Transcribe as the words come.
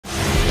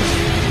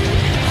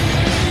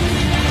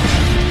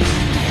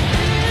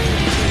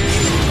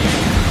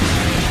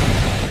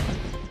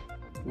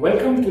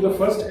Welcome to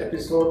the first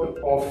episode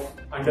of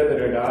Under the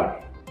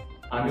Radar.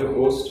 I'm your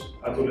host,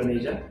 Atul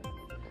Aneja.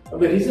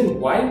 The reason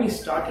why we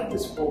started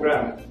this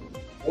program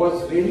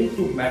was really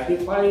to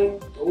magnify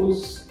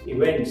those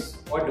events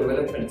or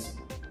developments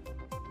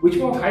which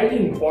were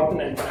highly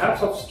important and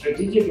perhaps of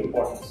strategic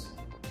importance.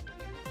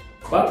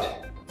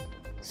 But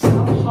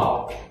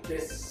somehow they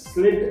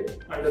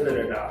slid under the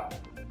radar.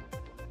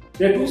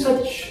 There are two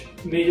such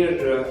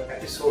major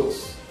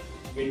episodes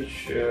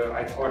which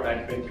I thought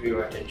I'd bring to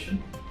your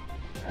attention,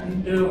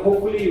 and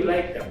hopefully you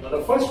like them. Now,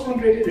 the first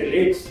one really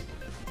relates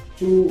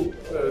to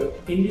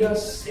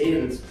India's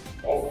sales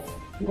of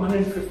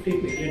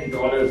 $250 million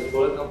worth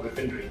of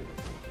weaponry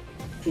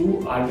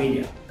to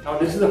Armenia. Now,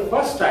 this is the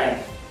first time,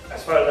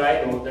 as far as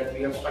I know, that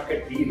we have struck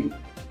a deal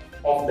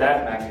of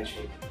that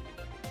magnitude.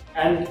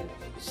 And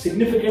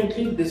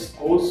significantly, this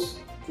goes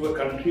to a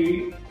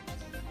country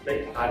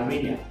like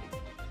Armenia,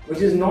 which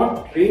has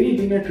not really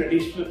been a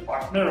traditional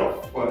partner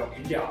of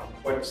India,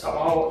 but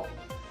somehow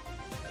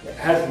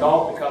has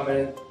now become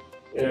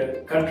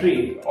a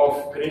country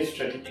of great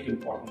strategic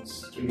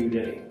importance to New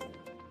Delhi.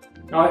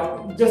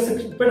 Now, just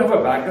a bit of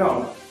a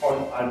background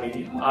on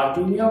Armenia.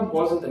 Armenia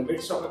was in the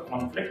midst of a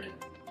conflict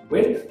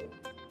with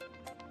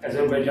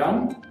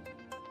Azerbaijan,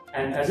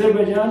 and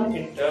Azerbaijan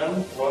in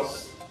turn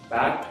was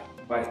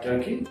backed by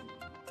Turkey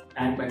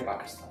and by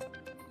Pakistan.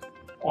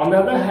 On the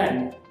other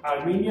hand,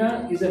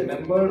 Armenia is a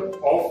member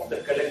of the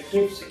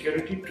Collective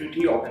Security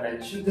Treaty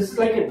Organization. This is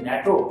like a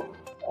NATO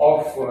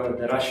of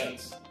the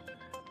Russians.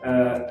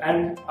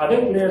 And other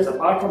players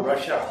apart from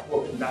Russia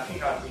who have been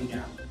backing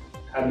Armenia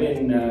have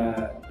been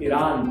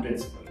Iran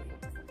principally.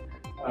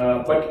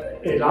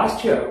 But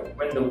last year,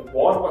 when the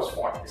war was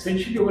fought,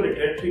 essentially over a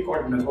territory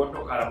called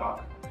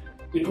Nagorno-Karabakh,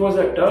 it was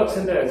the Turks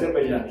and the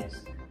Azerbaijanis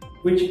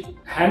which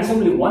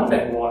handsomely won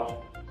that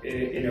war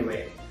in a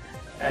way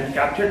and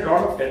captured a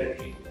lot of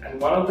territory.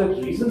 And one of the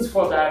reasons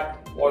for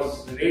that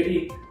was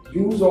really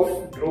use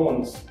of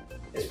drones,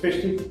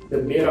 especially the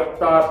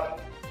Bayraktar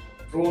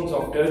drones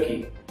of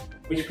Turkey,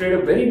 which played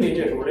a very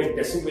major role in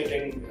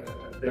decimating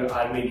the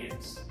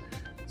Armenians.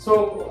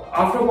 So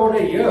after about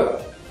a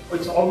year,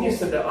 it's obvious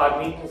that the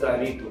Armenians are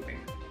regrouping.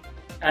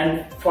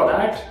 And for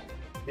that,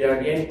 they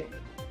again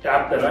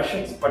tapped the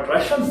Russians. But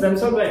Russians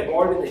themselves are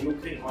involved in the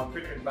Ukraine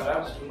conflict and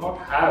perhaps do not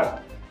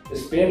have the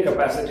spare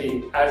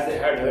capacity as they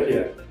had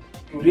earlier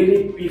to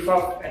really beef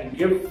up and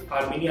give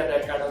Armenia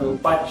that kind of a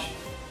punch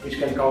which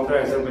can counter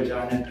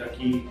Azerbaijan and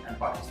Turkey and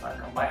Pakistan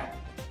combined.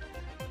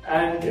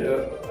 And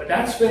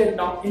that's where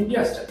now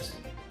India steps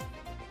in.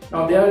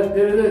 Now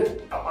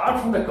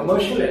apart from the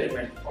commercial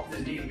element of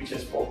this deal which I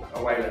spoke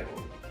a while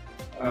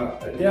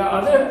ago, there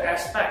are other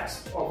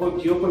aspects of a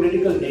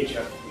geopolitical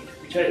nature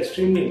which are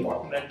extremely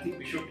important, and I think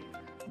we should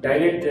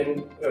dilate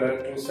them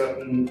to a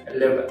certain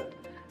level.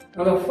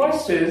 Now, the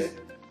first is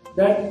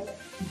that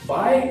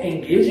by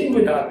engaging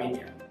with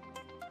Armenia,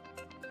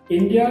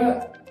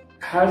 India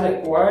has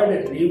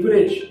acquired a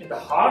leverage in the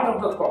heart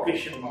of the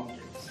Caucasian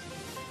Mountains.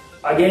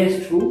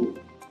 Against who?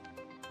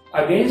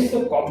 Against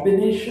the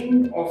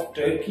combination of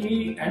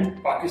Turkey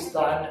and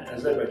Pakistan and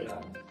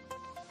Azerbaijan.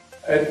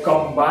 A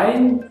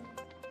combined,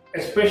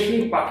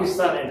 especially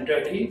Pakistan and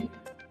Turkey,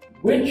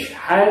 which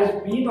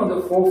has been on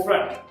the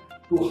forefront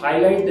to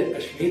highlight the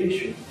Kashmir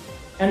issue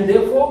and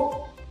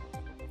therefore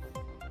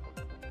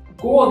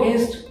go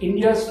against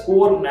India's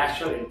core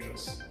national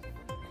interests.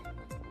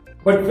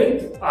 But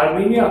with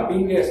Armenia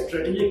being a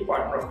strategic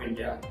partner of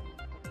India,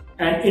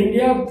 and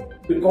India,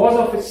 because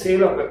of its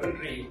sale of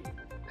weaponry,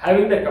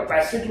 having the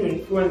capacity to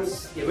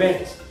influence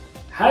events,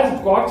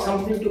 has got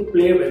something to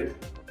play with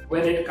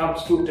when it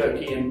comes to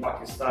Turkey and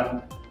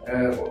Pakistan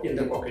in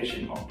the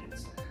Caucasian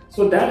Mountains.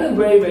 So that is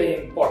very,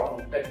 very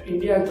important that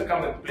India has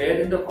become a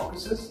player in the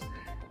Caucasus.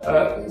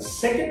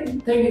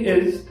 Second thing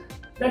is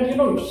that,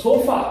 so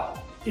far,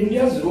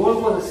 India's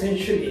role was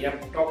essentially, I'm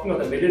talking of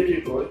the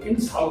military role,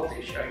 in South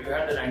Asia. You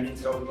had the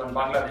 1971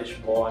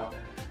 Bangladesh war,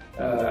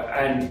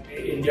 and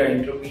India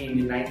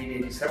intervened in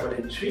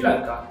 1987 in Sri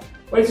Lanka.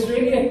 But it's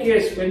really a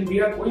case when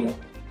we are going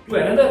to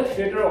another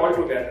theatre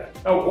altogether.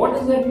 Now, what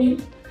does that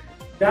mean?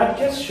 That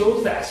just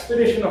shows the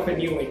aspiration of a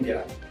new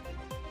India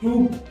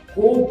to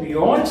go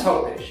beyond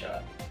South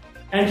Asia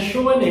and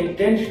show an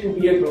intent to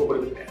be a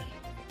global player.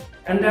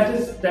 And that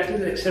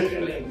is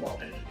exceptionally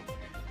important.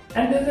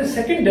 And there's a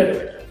second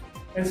derivative.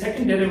 And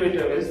second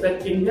derivative is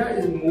that India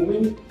is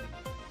moving,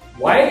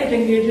 while it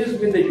engages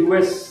with the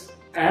US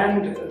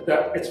and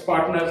its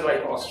partners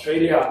like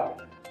Australia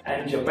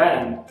and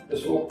Japan, the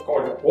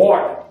so-called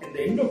Quad in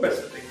the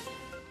Indo-Pacific,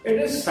 it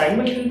is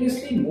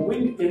simultaneously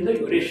moving in the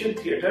Eurasian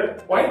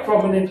theatre quite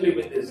prominently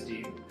with this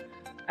deal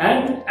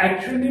and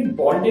actually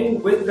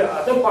bonding with the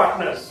other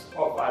partners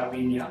of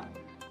Armenia,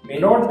 may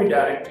not be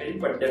directly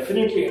but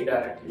definitely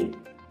indirectly,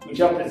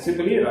 which are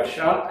principally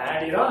Russia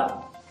and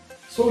Iran.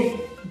 So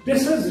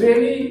this is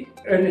really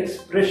an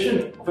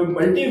expression of a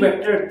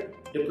multi-vectored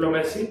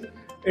diplomacy.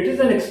 It is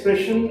an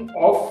expression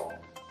of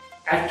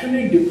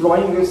actually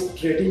deploying a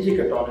strategic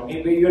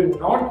autonomy where you're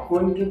not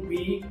going to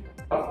be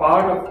a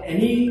part of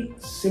any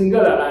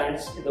single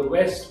alliance in the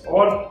West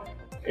or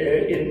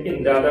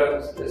in the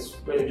other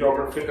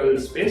geographical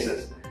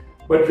spaces,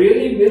 but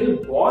really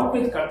will bond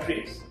with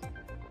countries,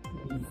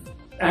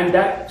 and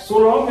that so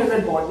long as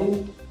that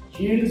bonding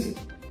yields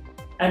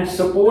and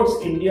supports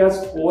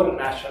India's core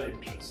national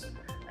interests.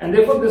 And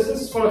therefore, this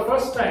is for the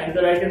first time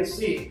that I can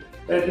see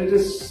that it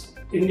is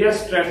India's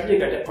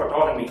strategic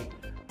autonomy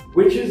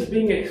which is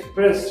being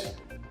expressed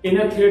in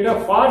a theatre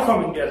far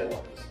from India's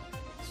borders.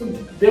 So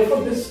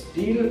therefore, this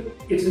deal,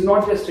 it is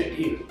not just a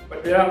deal,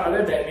 but there are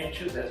other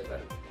dimensions as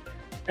well.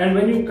 And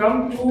when you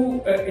come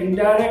to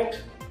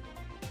indirect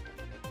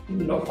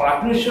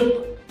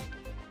partnership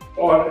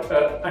or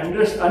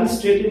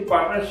unstated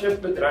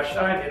partnership with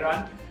Russia and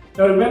Iran,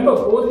 now remember,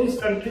 both these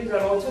countries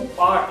are also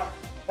part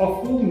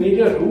of two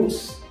major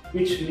routes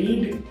which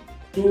lead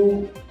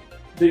to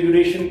the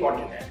Eurasian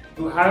continent.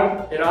 You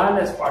have Iran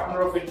as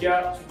partner of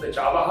India through the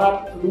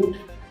Chabahar route,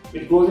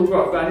 which goes into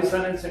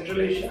Afghanistan and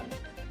Central Asia.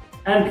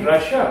 And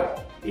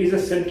Russia is a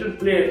central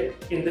player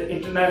in the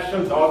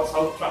international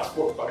north-south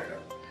transport corridor.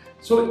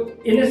 So,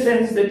 in a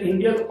sense, that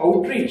India's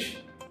outreach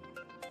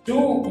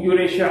to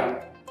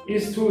Eurasia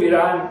is through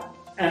Iran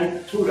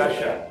and through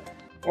Russia.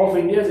 Of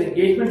India's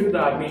engagement with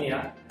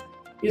Armenia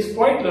is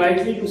quite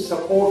likely to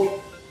support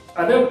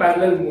other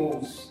parallel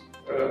moves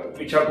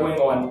which are going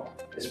on,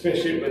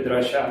 especially with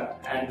Russia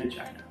and with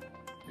China.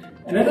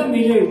 Another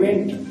major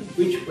event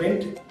which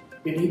went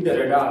beneath the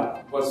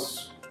radar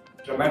was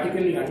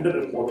dramatically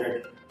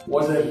underreported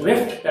was a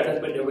rift that has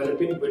been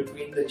developing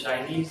between the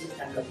Chinese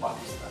and the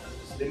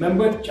Pakistanis.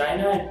 Remember,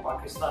 China and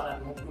Pakistan are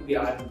known to be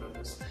iron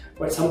brothers,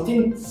 but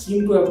something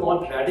seemed to have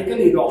gone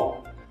radically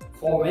wrong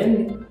for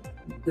when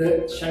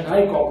the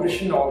Shanghai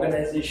Cooperation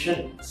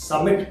Organization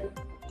summit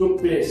took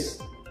place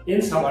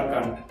in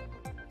Samarkand.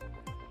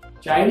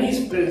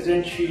 Chinese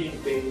President Xi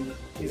Jinping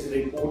is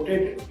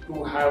reported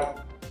to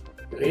have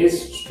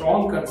raised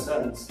strong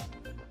concerns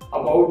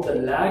about the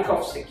lack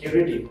of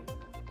security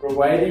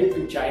provided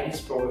to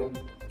Chinese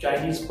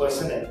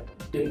personnel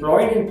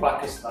deployed in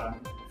Pakistan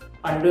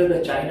under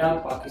the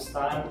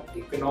China-Pakistan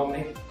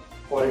Economic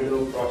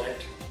Corridor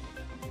project.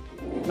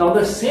 Now,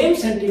 the same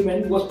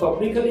sentiment was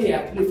publicly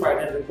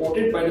amplified and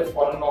reported by the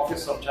Foreign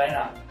Office of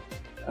China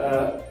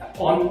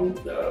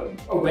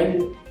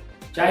when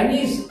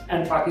Chinese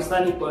and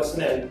Pakistani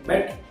personnel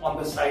met on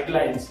the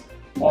sidelines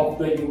of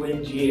the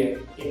UNGA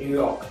in New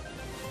York.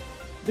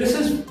 This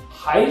is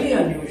highly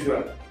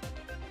unusual,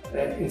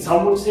 and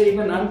some would say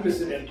even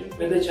unprecedented,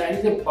 when the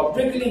Chinese have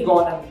publicly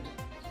gone and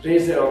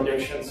raised their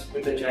objections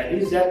with the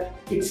Chinese. That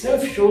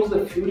itself shows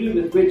the fury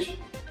with which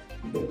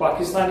the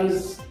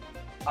Pakistanis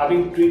are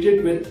being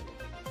treated with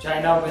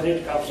China when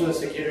it comes to the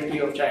security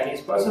of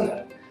Chinese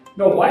personnel.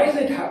 Now, why is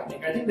it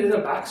happening? I think there's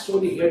a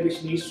backstory here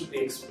which needs to be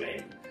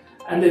explained.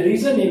 And the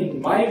reason,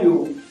 in my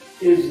view,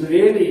 is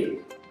really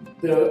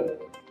the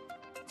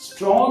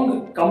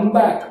strong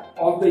comeback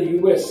of the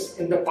US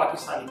in the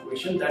Pakistan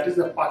equation. That is,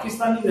 the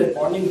Pakistanis are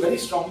bonding very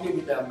strongly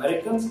with the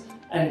Americans,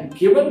 and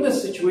given the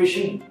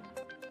situation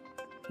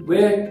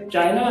where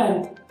China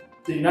and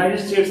the United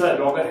States are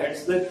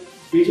loggerheads, that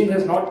Beijing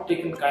has not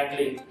taken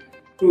kindly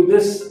to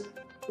this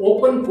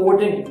open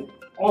courting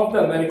of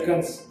the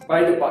Americans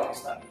by the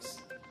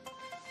Pakistanis.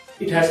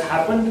 It has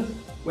happened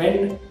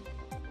when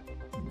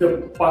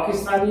the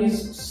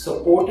Pakistanis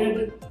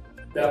supported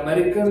the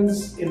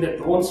Americans in the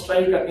drone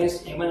strike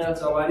against Ayman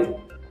al-Zawahiri,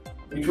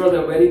 which was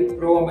a very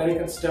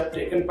pro-American step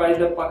taken by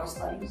the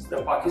Pakistanis.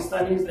 The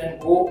Pakistanis then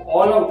go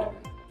all out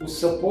to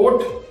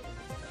support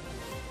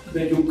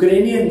the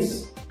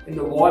Ukrainians in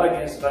the war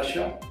against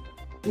Russia,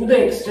 to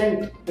the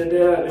extent that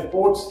there are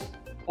reports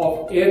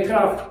of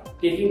aircraft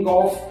taking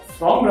off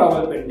from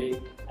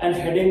Rawalpindi and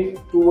heading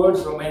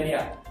towards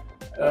Romania,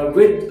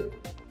 loaded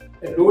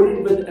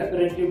with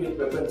apparently with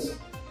weapons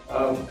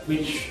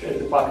which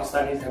the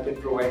Pakistanis have been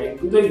providing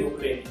to the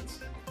Ukrainians.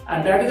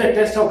 And that is a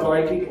test of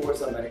loyalty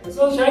towards Americans.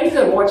 So the Chinese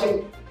are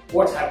watching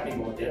what's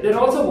happening over there. They're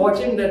also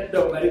watching that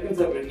the Americans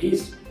have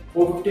released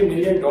 $450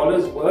 million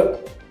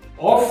worth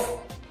of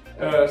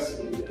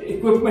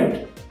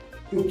equipment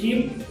to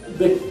keep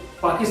the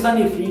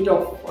Pakistani fleet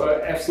of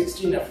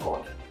F-16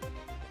 afloat.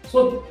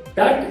 So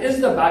that is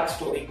the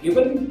backstory.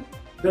 Given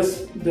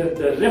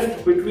the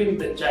rift between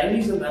the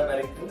Chinese and the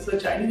Americans, the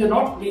Chinese are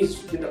not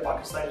pleased with the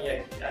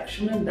Pakistani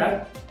action, and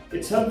that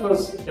itself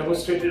was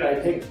demonstrated, I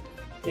think,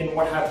 in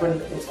what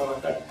happened in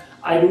Samarkand.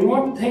 I do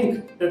not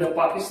think that the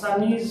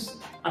Pakistanis,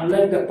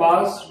 unlike the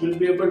past, will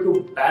be able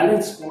to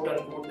balance, quote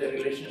unquote, their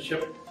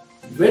relationship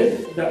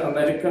with the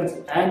Americans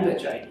and the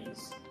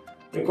Chinese,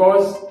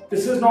 because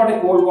this is not a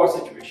Cold War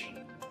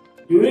situation.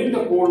 During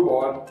the Cold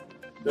War,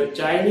 the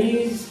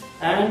Chinese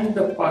and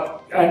the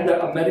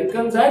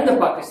Americans and the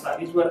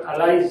Pakistanis were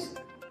allies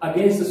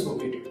against the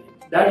Soviet Union.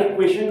 That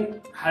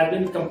equation had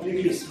been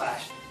completely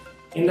smashed.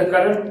 In the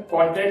current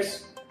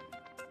context,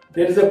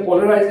 there is a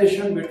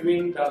polarization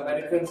between the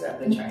Americans and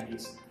the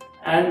Chinese,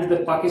 and the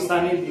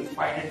Pakistanis will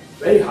find it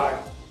very hard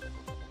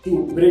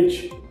to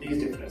bridge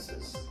these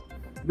differences.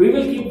 We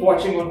will keep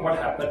watching on what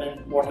happens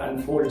and what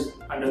unfolds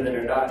under the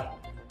radar,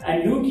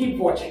 and you keep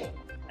watching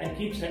and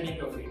keep sending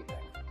your feedback.